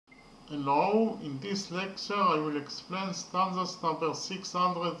Hello, in this lecture I will explain stanzas number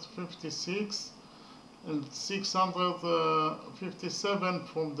 656 and 657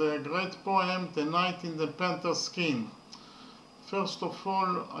 from the great poem The Night in the Panther Skin. First of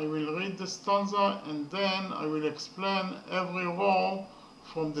all, I will read the stanza and then I will explain every row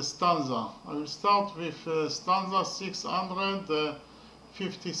from the stanza. I will start with stanza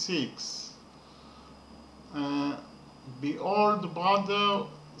 656. Behold, brother,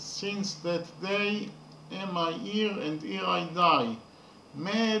 since that day am I here and here I die.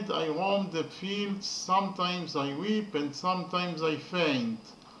 Mad I roam the fields, sometimes I weep and sometimes I faint.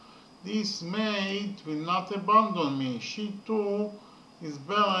 This maid will not abandon me, she too is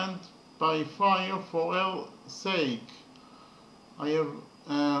burned by fire for her sake. I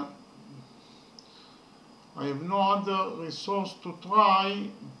have no other resource to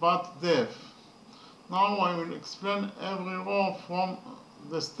try but death. Now I will explain every row from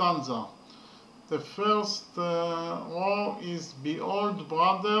the stanza. The first row is Behold,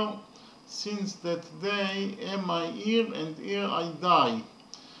 brother, since that day am I here and here I die.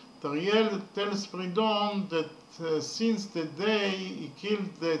 TARIEL tells Pridon that since the day he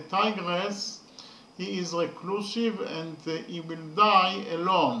killed the tigress, he is reclusive and he will die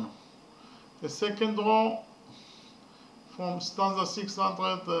alone. The second row from stanza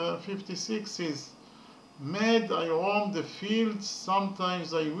 656 is Mad I roam the fields,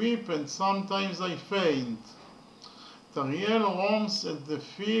 sometimes I weep and sometimes I faint. TARIEL roams at the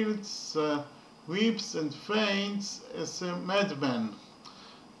fields, weeps and faints as a madman.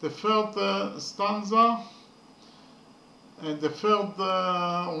 The third stanza, and the third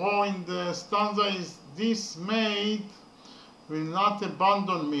row in the stanza is This maid will not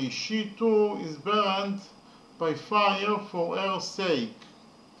abandon me, she too is burned by fire for her sake.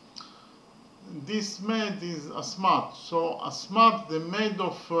 This maid is Asmat. So Asmat, the maid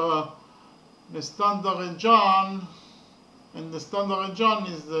of NESTAN DAREDJAN, and NESTAN DAREDJAN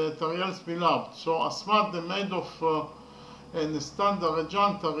is TARIEL's beloved. So Asmat, the maid of NESTAN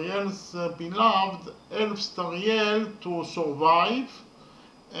DAREDJAN, TARIEL's beloved, helps TARIEL to survive,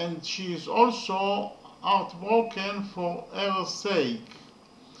 and she is also heartbroken for her sake.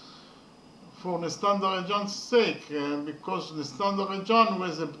 For NESTAN DAREDJAN's sake, because NESTAN DAREDJAN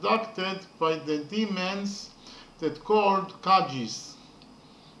was abducted by the demons that called Kajis.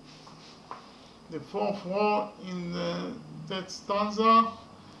 The fourth row in that stanza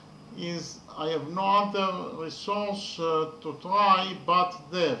is I have no other resource to try but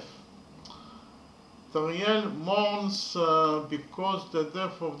death. TARIEL mourns because the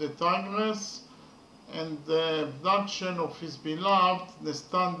death of the tigress and the abduction of his beloved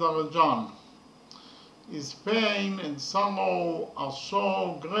NESTAN DAREDJAN. His pain and sorrow are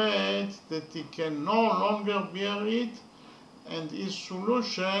so great that he can no longer bear it, and his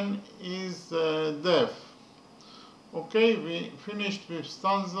solution is death. Okay, we finished with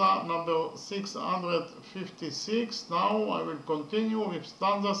stanza number 656. Now I will continue with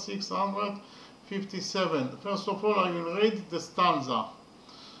stanza 657. First of all, I will read the stanza.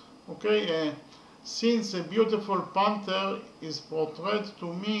 Okay, since a beautiful panther is portrayed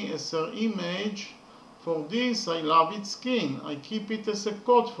to me as her image, for this I love its skin, I keep it as a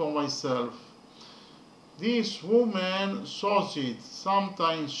coat for myself. This woman sews it,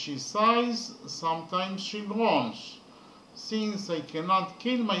 sometimes she sighs, sometimes she groans. Since I cannot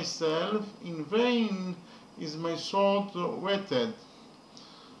kill myself, in vain is my sword whetted.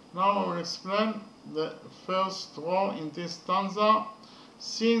 Now I will explain the first row in this stanza.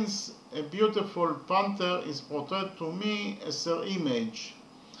 Since a beautiful panther is portrayed to me as her image.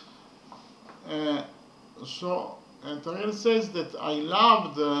 So TARIEL says that I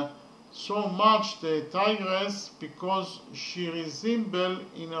loved so much the tigress because she resembled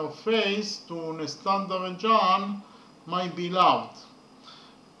in her face to NESTAN DAREDJAN, my beloved.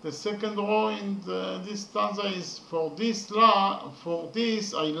 The second row in this stanza is for this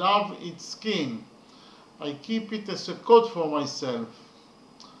I love its skin. I keep it as a coat for myself.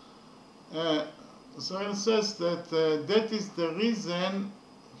 TARIEL says that that is the reason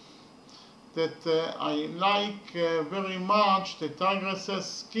that I like very much the tigress's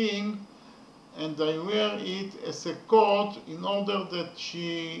skin, and I wear it as a coat in order that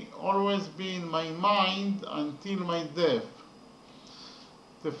she always be in my mind until my death.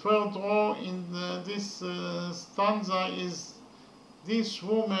 The third row in this stanza is this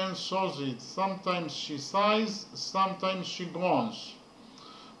woman sews it. Sometimes she sighs, sometimes she groans.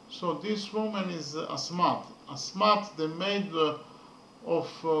 So this woman is Asmat. Asmat, the maid of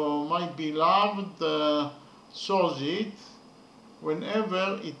my beloved, sews it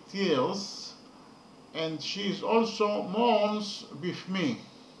whenever it tears, and she also mourns with me.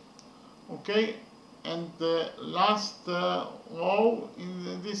 Okay, and the last row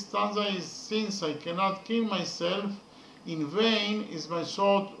in this stanza is, since I cannot kill myself, in vain is my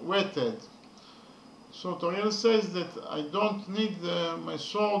sword whetted. So TARIEL says that I don't need my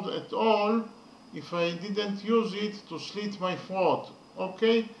sword at all if I didn't use it to slit my throat.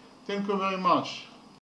 Okay, thank you very much.